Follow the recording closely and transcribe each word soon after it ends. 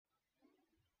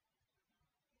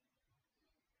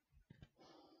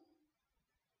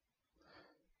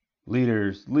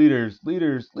Leaders, leaders,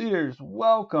 leaders, leaders,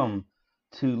 welcome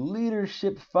to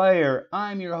Leadership Fire.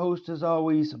 I'm your host, as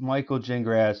always, Michael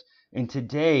Gingras. And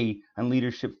today on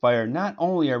Leadership Fire, not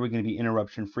only are we going to be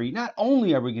interruption free, not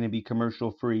only are we going to be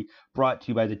commercial free, brought to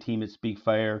you by the team at Speak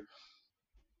Fire,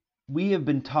 we have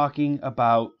been talking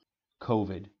about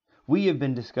COVID. We have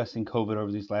been discussing COVID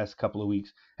over these last couple of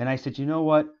weeks. And I said, you know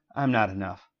what? I'm not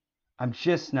enough. I'm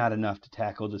just not enough to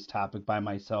tackle this topic by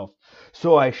myself.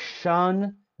 So I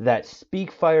shone that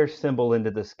Speak Fire symbol into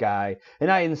the sky,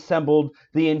 and I assembled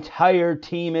the entire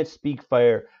team at Speak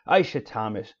Fire. Aisha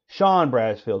Thomas, Sean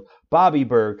Brasfield, Bobby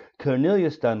Berg,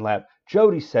 Cornelius Dunlap,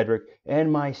 Jody Cedric,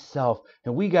 and myself.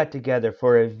 And we got together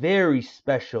for a very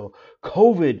special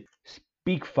COVID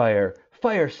Speak Fire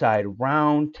fireside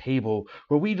round table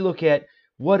where we look at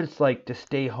what it's like to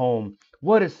stay home,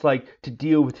 what it's like to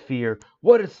deal with fear,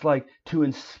 what it's like to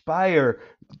inspire.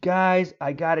 Guys,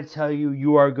 I gotta tell you,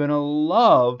 you are gonna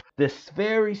love this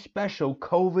very special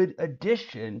COVID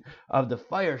edition of the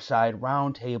Fireside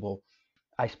Roundtable.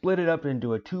 I split it up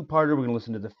into a two-parter. We're gonna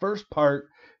listen to the first part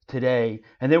today,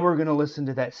 and then we're gonna listen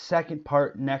to that second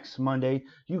part next Monday.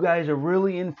 You guys are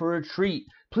really in for a treat.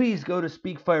 Please go to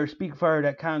SpeakFire,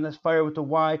 speakfire.com. That's fire with a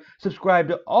Y. Subscribe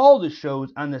to all the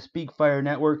shows on the SpeakFire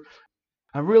network.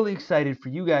 I'm really excited for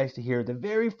you guys to hear the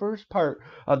very first part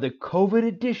of the COVID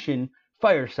edition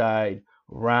Fireside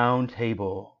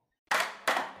Roundtable.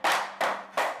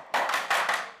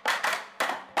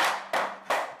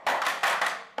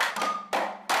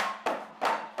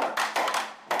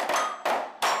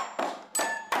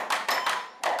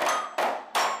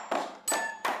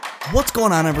 What's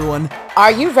going on, everyone?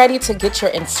 Are you ready to get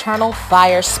your internal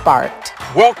fire sparked?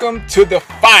 Welcome to the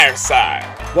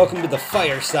Fireside. Welcome to the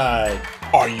Fireside.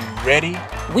 Are you ready?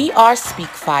 We are Speak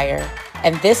Fire,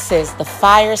 and this is the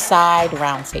Fireside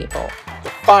Roundtable. The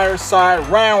Fireside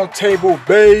Roundtable,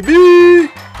 baby!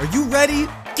 Are you ready?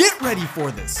 Get ready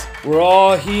for this. We're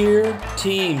all here.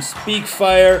 Team Speak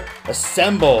Fire,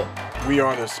 assemble. We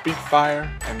are the Speak Fire,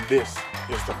 and this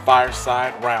is the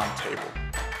Fireside Roundtable.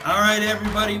 All right,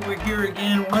 everybody, we're here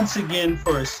again, once again,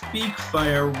 for a Speak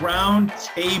Fire round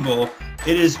table.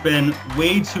 It has been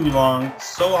way too long,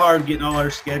 so hard getting all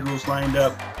our schedules lined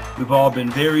up. We've all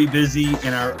been very busy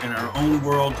in our own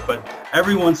world, but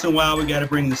every once in a while, we got to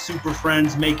bring the super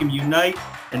friends, make them unite,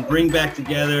 and bring back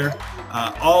together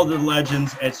all the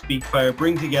legends at Speak Fire.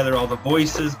 Bring together all the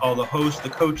voices, all the hosts, the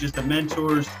coaches, the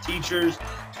mentors, the teachers.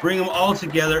 Bring them all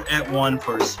together at one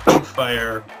for a Speak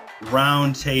Fire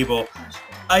round table.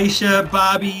 Aisha,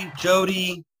 Bobby,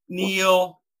 Jody,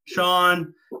 Neil,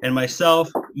 Sean, and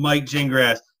myself, Mike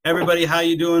Gingras. Everybody, how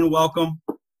you doing? Welcome.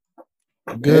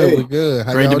 Good, we're good.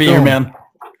 How Great y'all to be doing? here, man.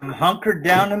 I'm hunkered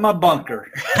down in my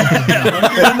bunker.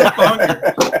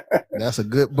 That's a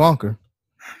good bunker.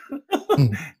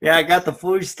 Yeah, I got the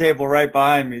floosh table right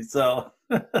behind me, so.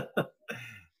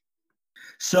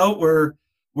 So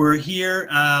we're here,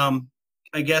 I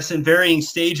guess, in varying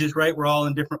stages, right? We're all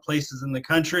in different places in the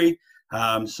country.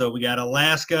 So we got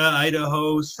Alaska,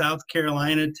 Idaho, South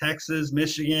Carolina, Texas,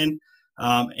 Michigan,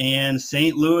 and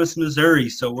St. Louis, Missouri.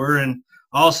 So we're in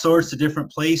all sorts of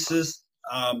different places,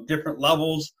 different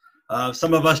levels.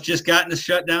 Some of us just got into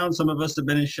shutdown. Some of us have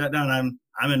been in shutdown.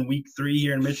 I'm in week 3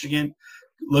 here in Michigan,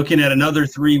 looking at another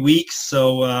 3 weeks.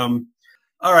 So,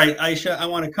 all right, Aisha, I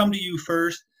want to come to you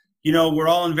first. You know, we're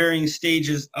all in varying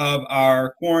stages of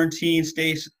our quarantine.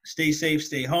 Stay safe,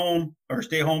 stay home, or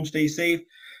stay home, stay safe.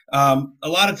 A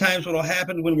lot of times what will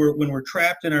happen when we're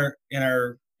trapped in our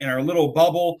little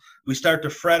bubble, we start to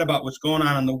fret about what's going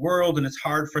on in the world, and it's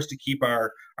hard for us to keep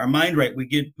our mind right.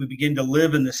 We begin to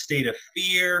live in this state of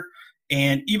fear,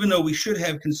 and even though we should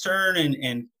have concern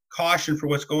and caution for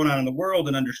what's going on in the world,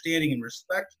 and understanding and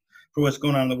respect for what's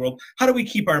going on in the world, how do we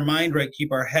keep our mind right,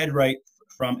 keep our head right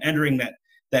from entering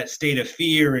that state of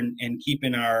fear and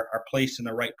keeping our place in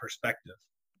the right perspective?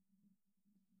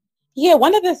 Yeah,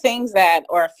 one of the things that,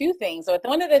 or a few things, or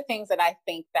one of the things that I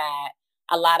think that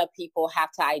a lot of people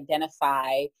have to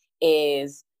identify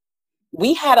is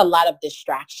we had a lot of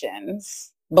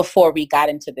distractions before we got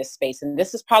into this space. And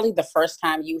this is probably the first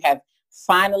time you have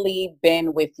finally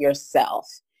been with yourself.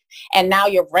 And now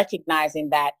you're recognizing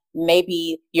that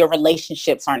maybe your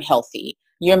relationships aren't healthy.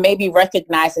 You're maybe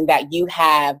recognizing that you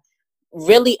have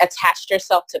really attached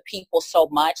yourself to people so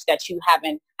much that you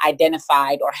haven't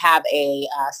identified or have a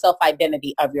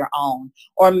self-identity of your own.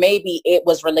 Or maybe it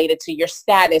was related to your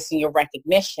status and your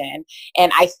recognition.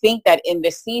 And I think that in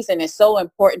this season, it's so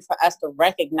important for us to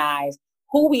recognize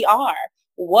who we are.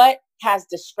 What has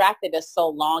distracted us so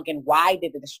long, and why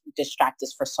did it distract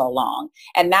us for so long?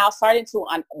 And now starting to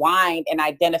unwind and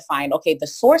identifying, okay, the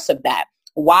source of that.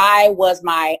 Why was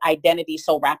my identity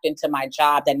so wrapped into my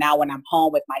job that now when I'm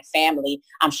home with my family,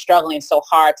 I'm struggling so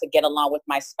hard to get along with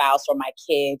my spouse or my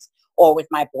kids or with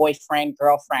my boyfriend,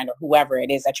 girlfriend, or whoever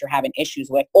it is that you're having issues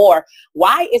with? Or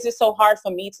why is it so hard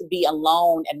for me to be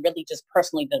alone and really just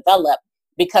personally develop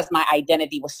because my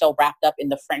identity was so wrapped up in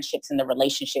the friendships and the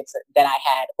relationships that I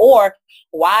had? Or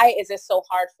why is it so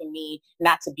hard for me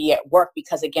not to be at work?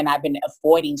 Because again, I've been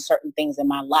avoiding certain things in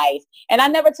my life and I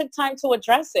never took time to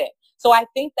address it. So I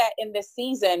think that in this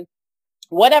season,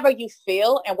 whatever you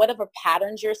feel and whatever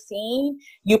patterns you're seeing,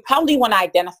 you probably want to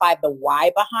identify the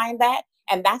why behind that.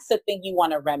 And that's the thing you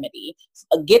want to remedy.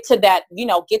 Get to that,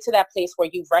 get to that place where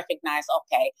you've recognized,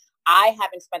 okay, I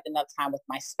haven't spent enough time with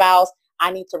my spouse.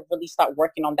 I need to really start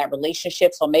working on that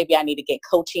relationship. So maybe I need to get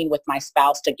coaching with my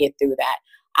spouse to get through that.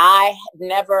 I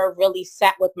never really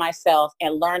sat with myself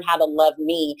and learned how to love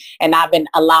me. And I've been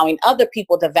allowing other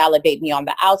people to validate me on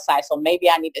the outside. So maybe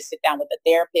I need to sit down with a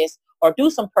therapist or do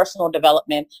some personal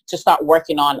development to start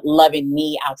working on loving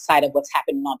me outside of what's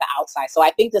happening on the outside. So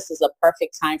I think this is a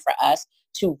perfect time for us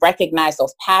to recognize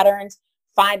those patterns,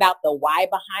 find out the why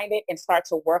behind it, and start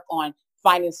to work on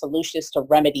finding solutions to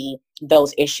remedy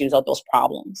those issues or those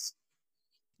problems.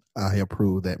 I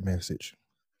approve that message.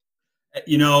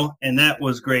 And that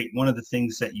was great. One of the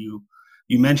things that you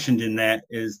mentioned in that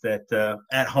is that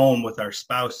at home with our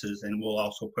spouses, and we'll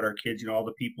also put our kids, all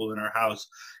the people in our house,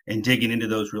 and digging into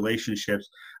those relationships.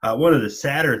 One of the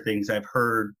sadder things I've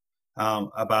heard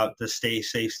about the stay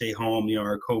safe, stay home,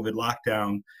 our COVID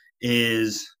lockdown,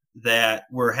 is that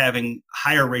we're having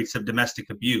higher rates of domestic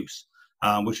abuse,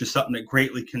 which is something that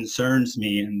greatly concerns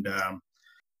me. And,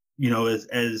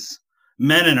 as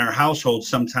men in our household,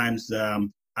 sometimes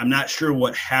I'm not sure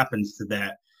what happens to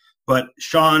that. But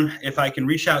Sean, if I can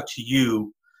reach out to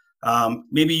you,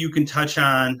 maybe you can touch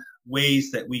on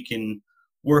ways that we can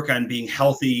work on being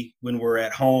healthy when we're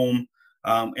at home,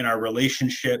 in our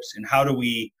relationships, and how do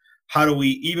we,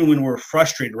 even when we're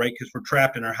frustrated, right, because we're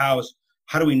trapped in our house,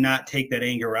 how do we not take that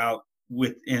anger out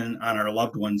on our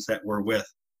loved ones that we're with?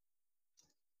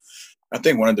 I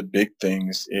think one of the big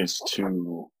things is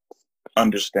to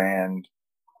understand,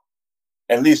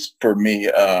 at least for me,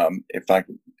 if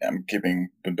I'm giving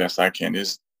the best I can,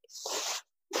 is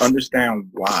understand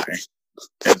why,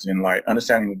 as in like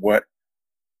understanding what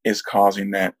is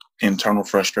causing that internal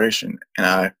frustration. And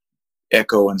I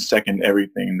echo and second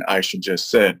everything Aisha just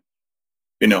said.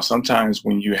 Sometimes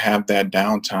when you have that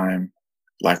downtime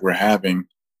like we're having,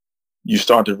 you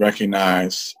start to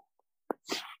recognize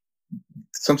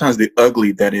sometimes the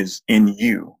ugly that is in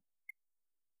you.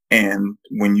 And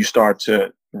when you start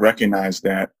to recognize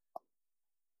that,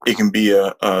 it can be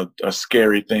a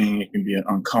scary thing, it can be an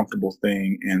uncomfortable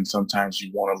thing, and sometimes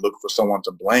you want to look for someone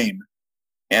to blame.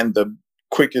 And the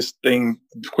quickest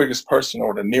person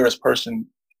or the nearest person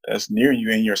that's near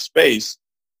you in your space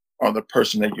are the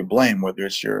person that you blame, whether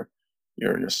it's your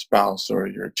spouse or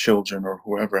your children or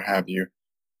whoever have you.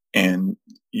 And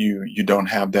you don't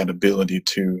have that ability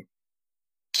to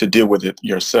deal with it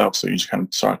yourself. So you just kind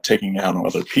of start taking it out on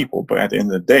other people. But at the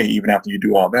end of the day, even after you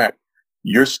do all that,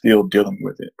 you're still dealing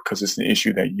with it because it's an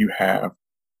issue that you have.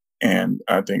 And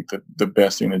I think that the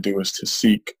best thing to do is to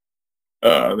seek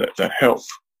that help.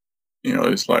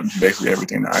 It's like basically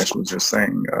everything that Aisha was just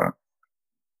saying.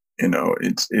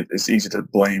 It's easy to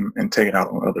blame and take it out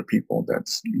on other people.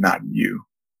 That's not you.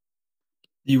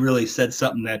 You really said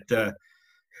something that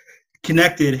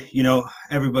connected.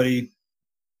 Everybody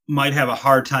might have a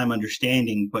hard time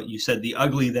understanding, but you said the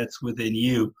ugly that's within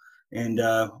you. And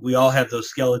we all have those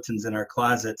skeletons in our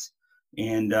closets.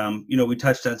 And, we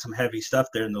touched on some heavy stuff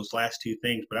there in those last two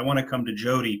things. But I want to come to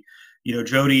Jody.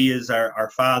 Jody is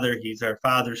our father. He's our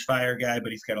father's fire guy,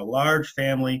 but he's got a large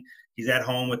family. He's at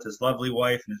home with his lovely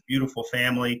wife and his beautiful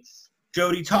family.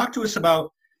 Jody, talk to us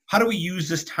about how do we use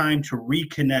this time to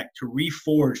reconnect, to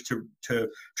reforge, to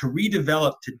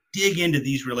redevelop, to dig into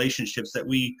these relationships that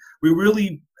we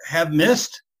really have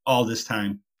missed all this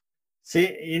time?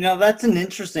 See, that's an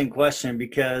interesting question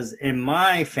because in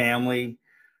my family,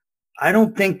 I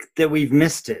don't think that we've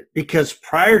missed it because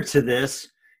prior to this,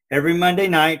 every Monday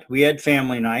night we had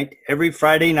family night. Every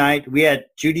Friday night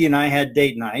Judy and I had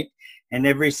date night. And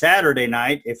every Saturday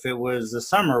night, if it was the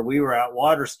summer, we were out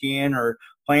water skiing or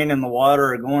playing in the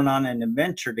water or going on an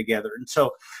adventure together. And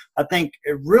so I think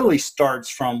it really starts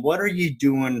from what are you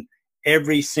doing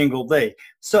every single day?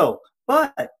 So,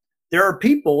 but there are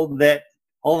people that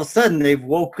all of a sudden they've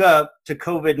woke up to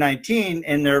COVID-19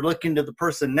 and they're looking to the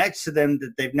person next to them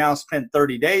that they've now spent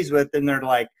 30 days with. And they're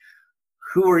like,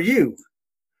 who are you?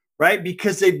 Right?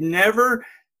 Because they've never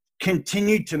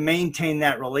continued to maintain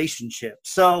that relationship.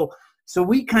 So So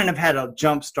we kind of had a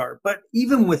jump start. But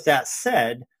even with that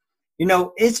said, you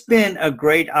know, it's been a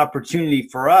great opportunity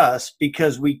for us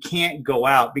because we can't go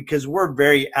out, because we're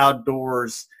very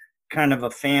outdoors kind of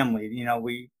a family. You know,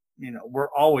 we're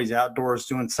always outdoors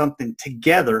doing something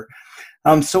together.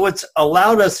 So it's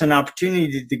allowed us an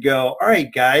opportunity to go, all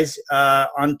right, guys,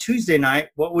 on Tuesday night,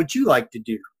 what would you like to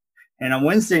do? And on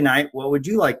Wednesday night, what would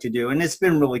you like to do? And it's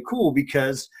been really cool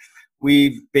because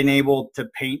we've been able to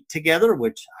paint together,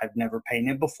 which I've never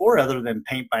painted before other than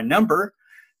paint by number.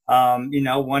 You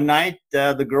know, one night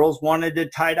the girls wanted to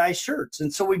tie-dye shirts.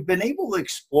 And so we've been able to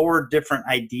explore different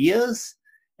ideas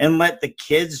and let the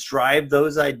kids drive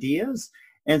those ideas.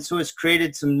 And so it's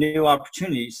created some new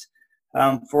opportunities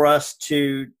for us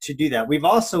to do that. We've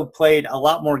also played a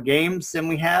lot more games than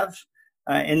we have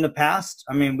in the past.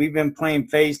 I mean, we've been playing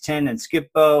Phase 10 and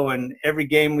Skip-Bo and every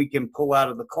game we can pull out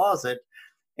of the closet.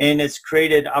 And it's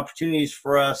created opportunities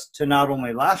for us to not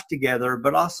only laugh together,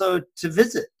 but also to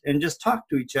visit and just talk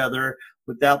to each other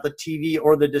without the TV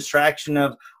or the distraction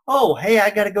of, oh, hey, I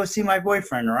got to go see my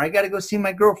boyfriend, or I got to go see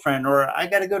my girlfriend, or I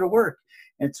got to go to work.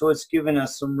 And so it's given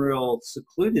us some real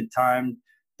secluded time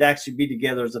to actually be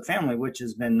together as a family, which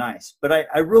has been nice. But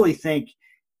I really think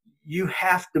you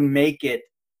have to make it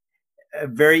a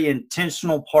very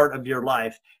intentional part of your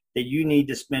life that you need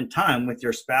to spend time with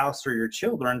your spouse or your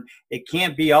children. It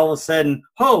can't be all of a sudden,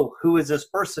 oh, who is this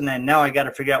person? And now I got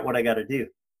to figure out what I got to do.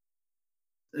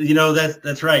 You know,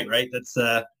 that's right. That's,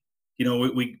 you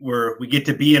know, we get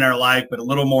to be in our life, but a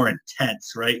little more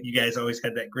intense, right? You guys always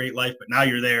had that great life, but now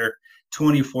you're there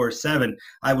 24/7.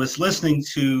 I was listening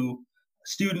to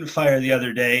Student Fire the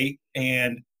other day,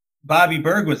 and Bobby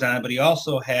Berg was on, but he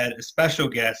also had a special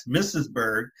guest, Mrs.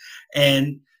 Berg,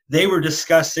 and they were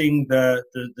discussing the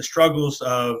struggles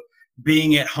of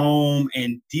being at home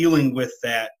and dealing with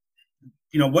that,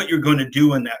 you know, what you're going to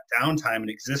do in that downtime and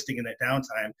existing in that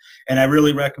downtime. And I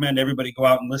really recommend everybody go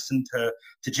out and listen to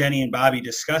Jenny and Bobby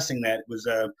discussing that. It was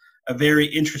a very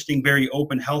interesting, very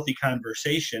open, healthy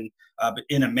conversation, but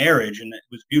in a marriage, and it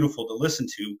was beautiful to listen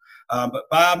to. But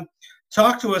Bob,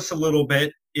 talk to us a little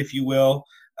bit, if you will.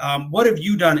 What have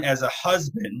you done as a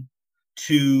husband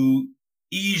to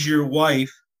ease your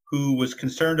wife, who was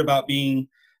concerned about being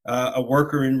a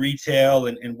worker in retail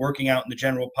and working out in the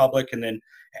general public, and then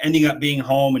ending up being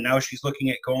home, and now she's looking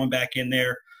at going back in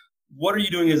there? What are you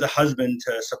doing as a husband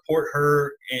to support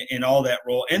her in all that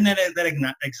role, and then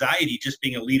that anxiety just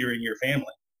being a leader in your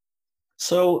family?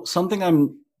 So something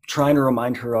I'm trying to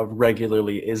remind her of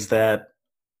regularly is that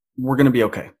we're going to be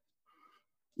okay.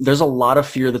 There's a lot of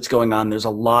fear that's going on. There's a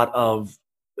lot of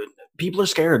people are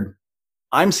scared.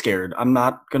 I'm scared. I'm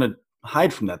not going to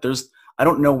hide from that. I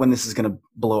don't know when this is going to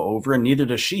blow over, and neither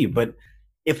does she. But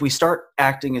if we start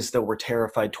acting as though we're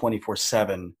terrified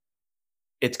 24/7,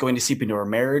 it's going to seep into our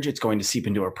marriage. It's going to seep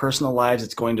into our personal lives.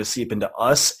 It's going to seep into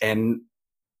us. And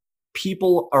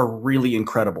people are really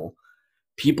incredible.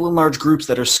 People in large groups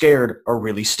that are scared are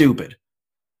really stupid.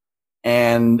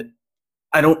 And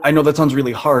I know that sounds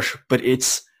really harsh, but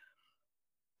it's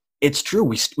true.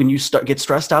 When you get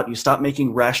stressed out, you stop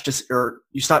making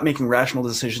rational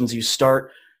decisions. You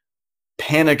start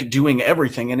panic doing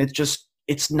everything, and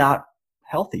it's not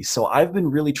healthy. So I've been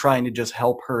really trying to just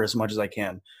help her as much as I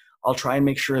can. I'll try and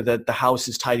make sure that the house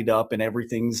is tidied up and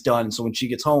everything's done, so when she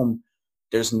gets home,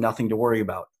 there's nothing to worry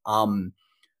about.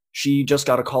 She just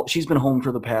got a call. She's been home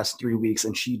for the past 3 weeks,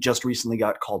 and she just recently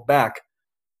got called back.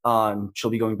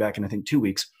 She'll be going back in, I think, 2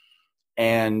 weeks.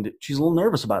 And she's a little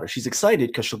nervous about it. She's excited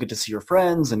because she'll get to see her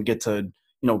friends and get to,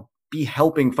 be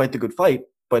helping fight the good fight.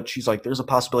 But she's like, there's a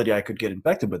possibility I could get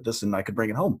infected with this and I could bring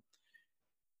it home,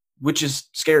 which is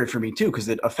scary for me too, because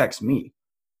it affects me.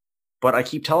 But I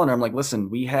keep telling her, I'm like, listen,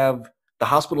 the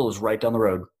hospital is right down the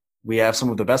road. We have some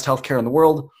of the best healthcare in the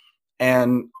world.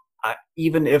 And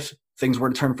even if things were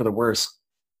to turn for the worse,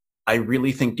 I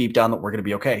really think deep down that we're going to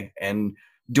be okay. And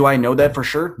do I know that for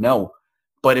sure? No.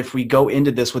 But if we go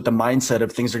into this with the mindset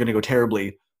of things are going to go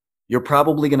terribly, you're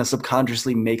probably going to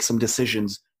subconsciously make some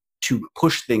decisions to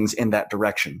push things in that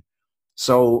direction.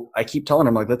 So I keep telling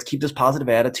them, like, let's keep this positive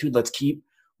attitude. Let's keep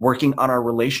working on our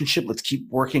relationship. Let's keep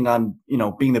working on,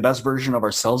 being the best version of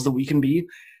ourselves that we can be,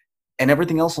 and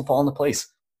everything else will fall into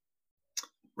place.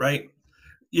 Right.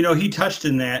 He touched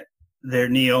in that there,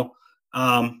 Neil,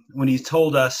 when he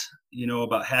told us,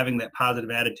 about having that positive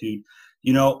attitude.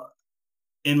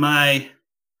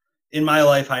 In my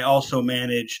life, I also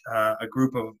manage a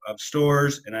group of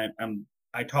stores, and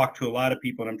I talk to a lot of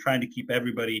people, and I'm trying to keep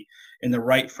everybody in the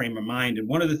right frame of mind. And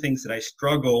one of the things that I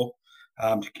struggle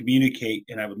to communicate,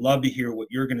 and I would love to hear what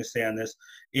you're going to say on this,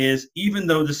 is even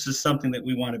though this is something that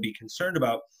we want to be concerned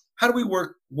about, how do we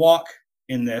walk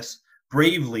in this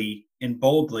bravely and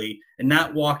boldly and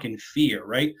not walk in fear,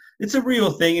 right? It's a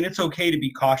real thing, and it's okay to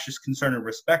be cautious, concerned, and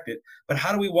respect it. But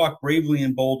how do we walk bravely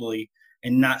and boldly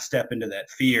and not step into that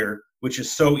fear, which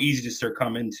is so easy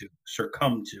to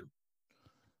succumb to?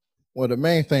 Well, the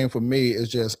main thing for me is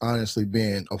just honestly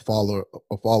being a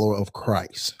follower of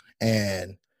Christ,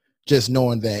 and just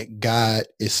knowing that God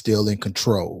is still in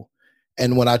control.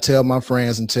 And what I tell my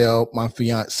friends and tell my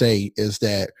fiance is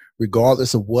that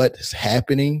regardless of what's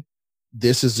happening,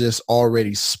 this is just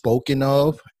already spoken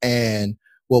of. And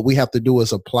what we have to do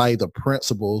is apply the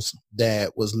principles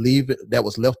that was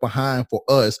left behind for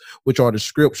us, which are the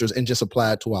scriptures, and just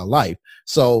apply it to our life.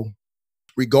 So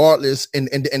regardless, and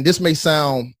this may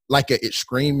sound like an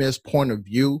extremist point of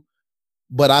view,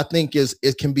 but I think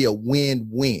it can be a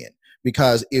win-win,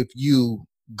 because if you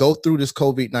go through this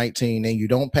COVID-19 and you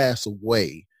don't pass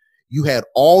away, you had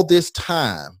all this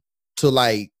time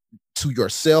to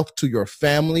yourself, to your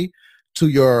family, to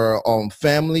your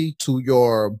family, to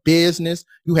your business.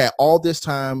 You had all this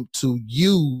time to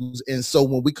use. And so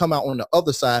when we come out on the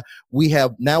other side, we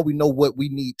know what we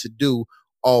need to do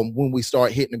when we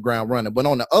start hitting the ground running. But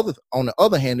on the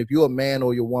other hand, if you're a man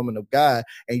or you're a woman of God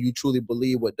and you truly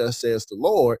believe what thus says the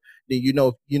Lord, then you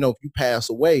know if you pass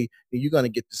away, then you're going to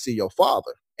get to see your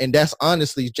Father. And that's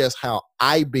honestly just how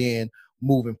I've been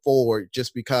moving forward,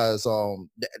 just because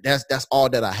that's all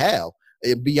that I have.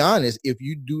 And be honest, if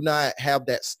you do not have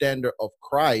that standard of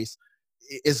Christ,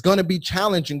 it's going to be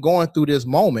challenging going through this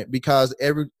moment, because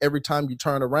every time you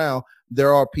turn around,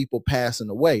 there are people passing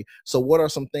away. So what are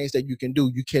some things that you can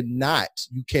do? You cannot,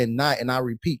 and I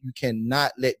repeat, you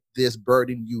cannot let this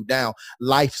burden you down.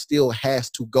 Life still has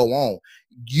to go on.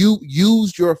 You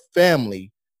use your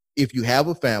family. If you have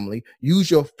a family,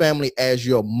 use your family as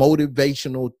your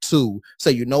motivational tool.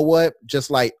 Say, you know what?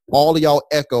 Just like all of y'all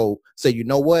echo, say, you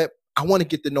know what? I want to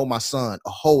get to know my son a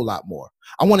whole lot more.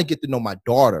 I want to get to know my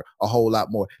daughter a whole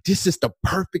lot more. This is the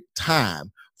perfect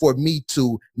time for me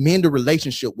to mend a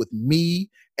relationship with me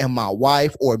and my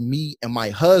wife, or me and my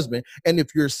husband. And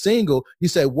if you're single, you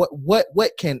say,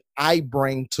 what can I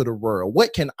bring to the world?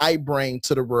 What can I bring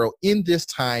to the world in this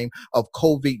time of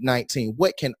COVID-19?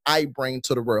 What can I bring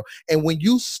to the world? And when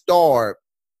you start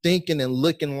thinking and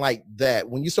looking like that,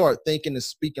 when you start thinking and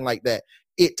speaking like that,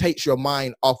 it takes your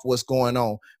mind off what's going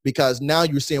on, because now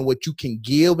you're seeing what you can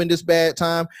give in this bad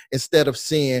time instead of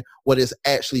seeing what is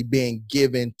actually being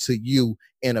given to you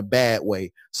in a bad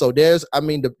way. So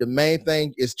the main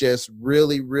thing is just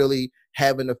really, really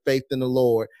having the faith in the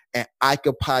Lord and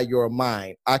occupy your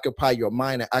mind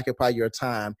and occupy your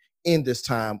time in this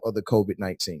time of the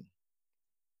COVID-19.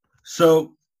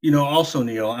 So, also,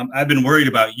 Neil, I've been worried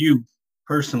about you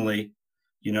personally,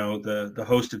 the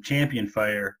host of Champion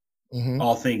Fire. Mm-hmm.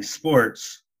 All things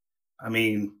sports. I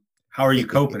mean, how are you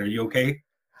coping? Are you okay?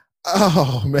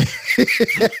 Oh man,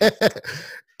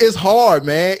 it's hard,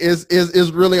 man.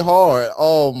 It's really hard.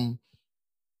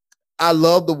 I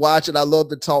love to watch it. I love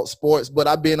to talk sports, but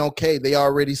I've been okay. They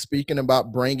already speaking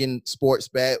about bringing sports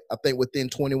back. I think within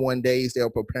 21 days they're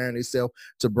preparing themselves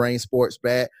to bring sports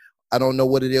back. I don't know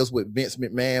what it is with Vince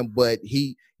McMahon, but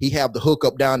he have the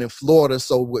hookup down in Florida.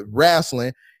 So with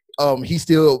wrestling,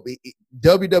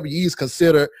 WWE is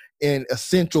considered an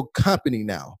essential company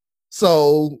now.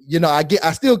 So,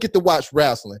 I still get to watch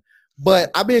wrestling, but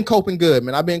I've been coping good,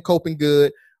 man. I've been coping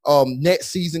good. Next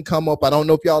season come up. I don't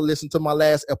know if y'all listened to my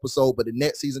last episode, but the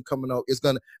next season coming up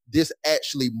this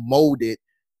actually molded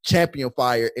Champion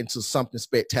Fire into something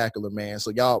spectacular, man.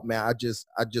 So y'all, man, I just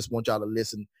want y'all to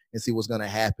listen and see what's going to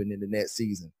happen in the next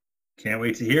season. Can't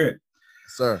wait to hear it.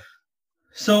 Sir.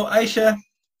 So Aisha,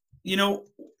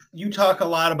 you talk a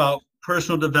lot about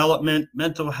personal development,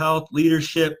 mental health,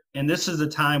 leadership, and this is a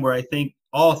time where I think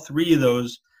all three of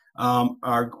those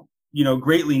are,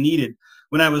 greatly needed.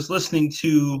 When I was listening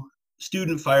to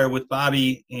Student Fire with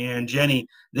Bobby and Jenny,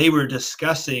 they were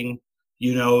discussing,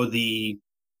 whether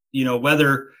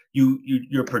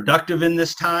you're productive in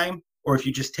this time, or if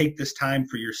you just take this time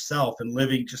for yourself and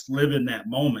live in that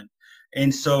moment.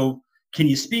 And so, can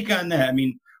you speak on that? I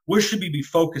mean, where should we be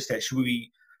focused at? Should we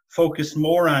be focused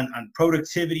more on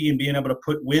productivity and being able to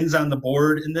put wins on the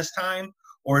board in this time?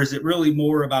 Or is it really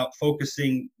more about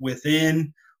focusing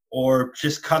within, or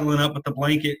just cuddling up with the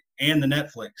blanket and the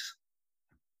Netflix?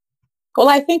 Well,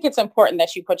 I think it's important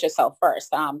that you put yourself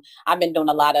first. I've been doing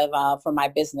a lot of, for my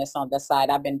business on the side,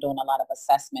 I've been doing a lot of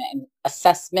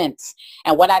assessments.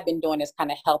 And what I've been doing is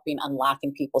kind of helping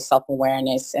unlocking people's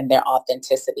self-awareness and their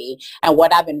authenticity. And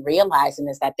what I've been realizing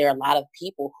is that there are a lot of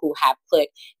people who have put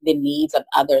the needs of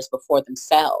others before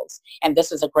themselves. And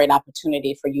this is a great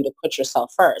opportunity for you to put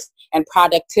yourself first. And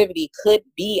productivity could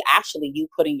be actually you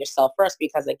putting yourself first,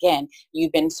 because again,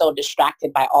 you've been so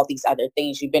distracted by all these other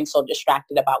things. You've been so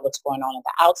distracted about what's going on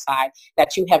the outside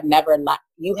that you have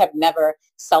never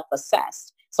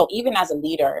self-assessed. So even as a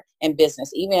leader in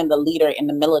business, even the leader in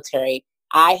the military,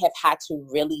 I have had to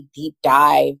really deep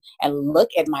dive and look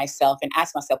at myself and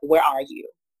ask myself, where are you?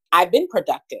 I've been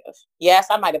productive. Yes,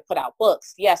 I might have put out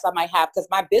books. Yes, I might have, because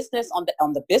my business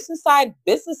on the business side,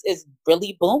 business is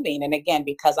really booming. And again,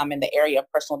 because I'm in the area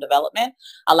of personal development,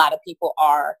 a lot of people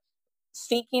are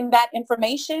seeking that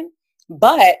information.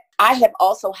 But I have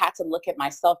also had to look at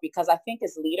myself, because I think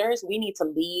as leaders, we need to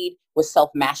lead with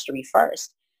self-mastery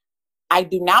first. I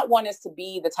do not want us to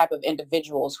be the type of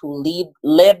individuals who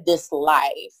live this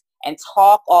life and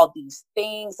talk all these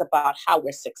things about how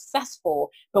we're successful,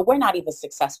 but we're not even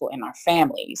successful in our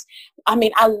families. I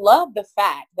mean, I love the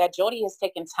fact that Jody has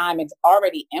taken time and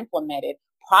already implemented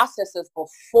processes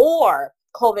before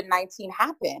COVID-19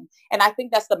 happened. And I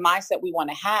think that's the mindset we want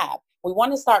to have. We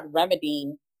want to start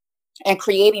remedying and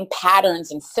creating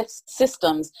patterns and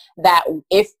systems that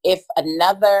if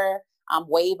another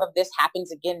wave of this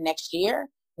happens again next year,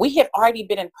 we have already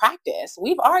been in practice.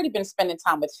 We've already been spending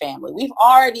time with family. We've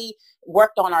already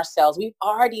worked on ourselves. We've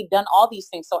already done all these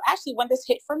things. So actually, when this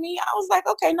hit for me, I was like,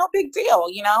 okay, no big deal.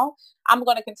 You know, I'm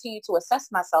going to continue to assess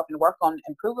myself and work on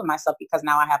improving myself, because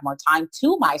now I have more time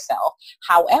to myself.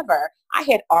 However, I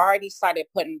had already started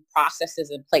putting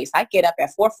processes in place. I get up at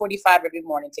 4:45 every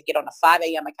morning to get on a 5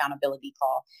 a.m. accountability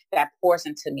call that pours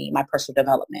into me, my personal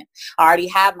development. I already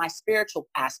have my spiritual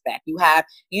aspect. You have,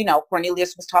 you know,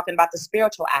 Cornelius was talking about the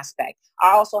spiritual aspect.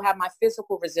 I also have my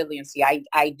physical resiliency.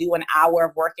 I do an hour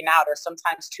of working out, or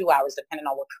sometimes 2 hours, depending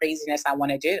on what craziness I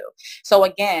want to do. So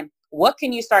again, what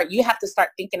can you start? You have to start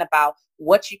thinking about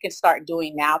what you can start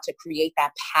doing now to create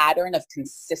that pattern of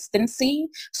consistency.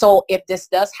 So if this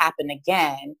does happen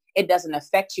again, it doesn't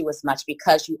affect you as much,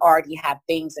 because you already have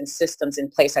things and systems in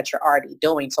place that you're already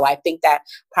doing. So I think that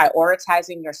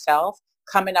prioritizing yourself,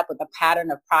 coming up with a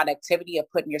pattern of productivity,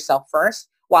 of putting yourself first,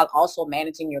 while also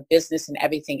managing your business and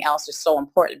everything else, is so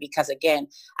important. Because again,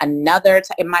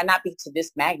 it might not be to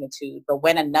this magnitude, but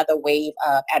when another wave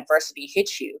of adversity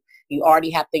hits you, you already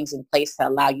have things in place to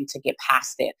allow you to get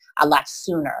past it a lot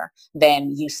sooner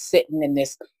than you sitting in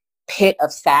this pit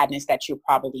of sadness that you're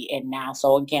probably in now.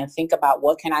 So again, think about,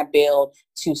 what can I build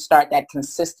to start that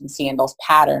consistency and those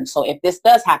patterns? So if this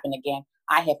does happen again,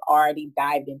 I have already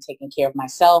dived in, taking care of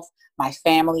myself, my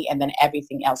family, and then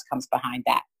everything else comes behind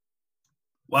that.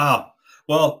 Wow.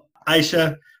 Well,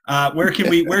 Aisha, where can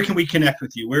we connect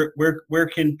with you? Where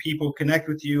can people connect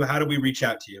with you? How do we reach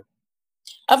out to you?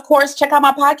 Of course, check out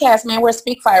my podcast, man. We're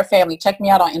Speak Fire Family. Check me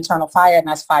out on Internal Fire, and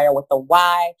that's Fire with the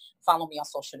Y. Follow me on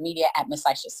social media at Miss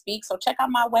Aisha Speak. So check out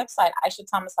my website,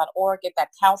 aishathomas.org. Get that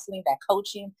counseling, that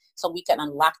coaching, so we can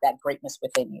unlock that greatness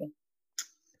within you.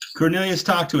 Cornelius,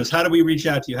 talk to us. How do we reach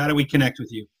out to you? How do we connect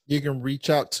with you? You can reach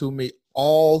out to me.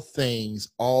 All things.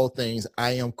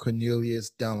 I am Cornelius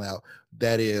Dunlap.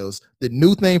 That is the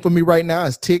new thing for me right now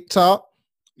is TikTok,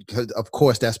 because of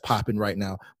course that's popping right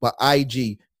now. But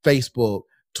IG, Facebook,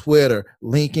 Twitter,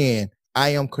 LinkedIn, I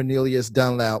am Cornelius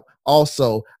Dunlap.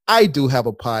 Also, I do have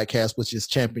a podcast, which is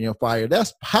Champion Fire.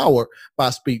 That's powered by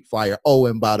Speak Fire. Oh,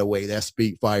 and by the way, that's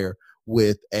Speak Fire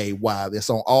with a Y. It's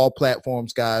on all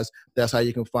platforms, guys. That's how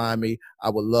you can find me. I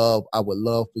would love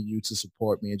for you to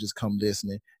support me and just come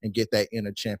listening and get that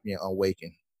inner champion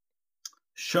awakened.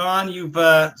 Sean, you've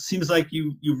seems like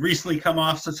you've recently come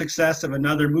off the success of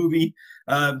another movie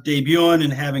debuting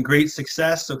and having great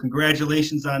success. So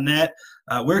congratulations on that.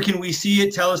 Where can we see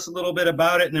it? Tell us a little bit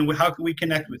about it, and then how can we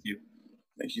connect with you?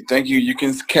 Thank you. You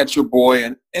can catch your boy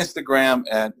on Instagram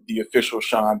at the official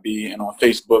Sean B, and on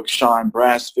Facebook, Sean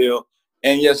Brassfield.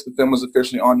 And yes, the film was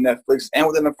officially on Netflix. And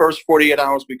within the first 48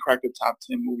 hours, we cracked the top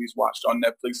 10 movies watched on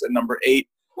Netflix at number 8.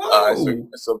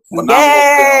 It's a phenomenal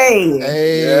film.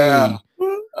 Hey. Yeah.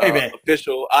 Hey,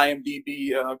 official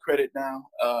IMDb credit now.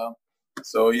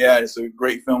 So yeah, it's a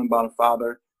great film about a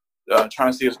father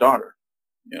trying to see his daughter.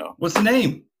 You know. What's the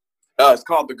name? It's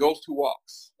called The Ghost Who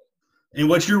Walks. And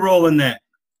what's your role in that?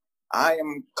 I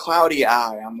am Cloudy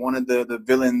Eye. I'm one of the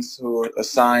villains who are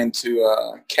assigned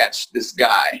to catch this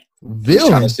guy. Villain?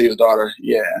 Trying to see his daughter.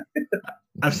 Yeah.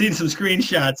 I've seen some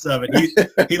screenshots of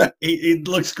it. He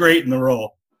looks great in the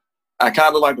role. I kind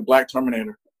of look like the Black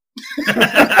Terminator.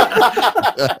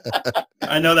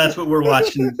 I know that's what we're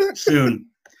watching soon.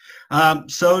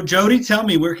 So Jody, tell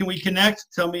me, where can we connect?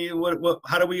 Tell me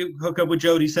how do we hook up with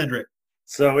Jody Cedric?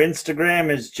 So Instagram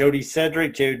is Jody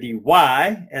Cedric, JodySedrick.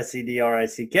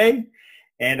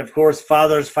 And of course,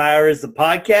 Father's Fire is the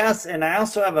podcast. And I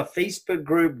also have a Facebook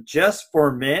group just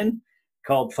for men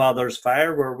called Father's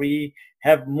Fire, where we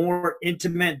have more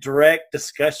intimate, direct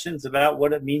discussions about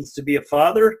what it means to be a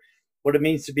father, what it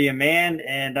means to be a man.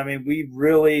 And I mean, we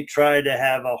really try to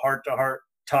have a heart-to-heart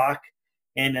talk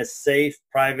in a safe,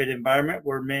 private environment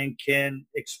where men can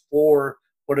explore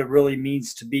what it really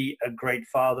means to be a great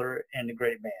father and a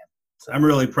great man. So I'm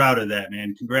really proud of that,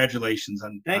 man. Congratulations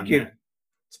on Thank you. That.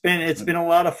 It's been a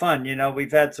lot of fun. You know,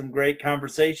 we've had some great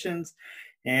conversations,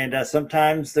 and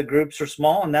sometimes the groups are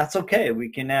small, and that's okay. We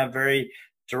can have very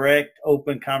direct,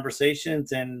 open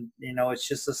conversations, and you know, it's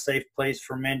just a safe place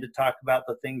for men to talk about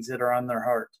the things that are on their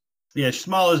heart. Yeah,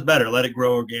 small is better. Let it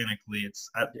grow organically.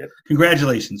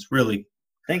 Congratulations, really.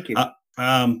 Thank you.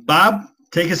 Bob,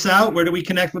 take us out. Where do we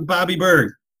connect with Bobby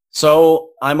Berg?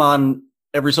 So I'm on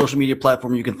every social media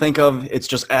platform you can think of. It's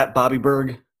just at Bobby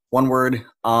Berg, one word.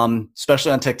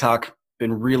 Especially on TikTok.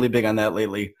 Been really big on that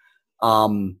lately.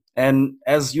 And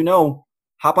as you know,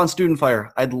 hop on Student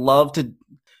Fire. I'd love to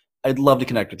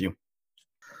connect with you.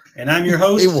 And I'm your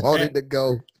host. He wanted to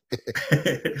go.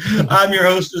 I'm your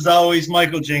host, as always,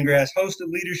 Michael Gingras, host of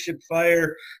Leadership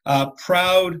Fire,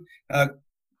 proud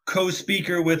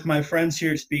co-speaker with my friends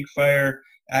here at Speak Fire.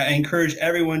 I encourage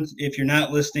everyone, if you're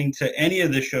not listening to any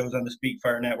of the shows on the Speak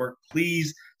Fire Network,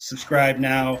 please subscribe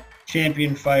now.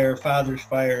 Champion Fire, Father's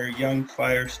Fire, Young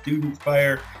Fire, Student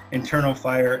Fire, Internal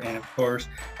Fire, and of course,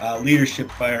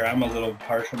 Leadership Fire. I'm a little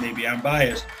partial, maybe I'm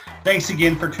biased. Thanks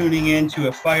again for tuning in to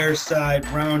a Fireside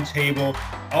Roundtable.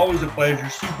 Always a pleasure,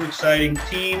 super exciting.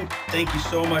 Team, thank you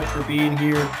so much for being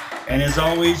here. And as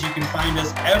always, you can find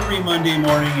us every Monday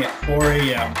morning at 4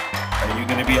 a.m. Are you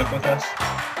going to be up with us?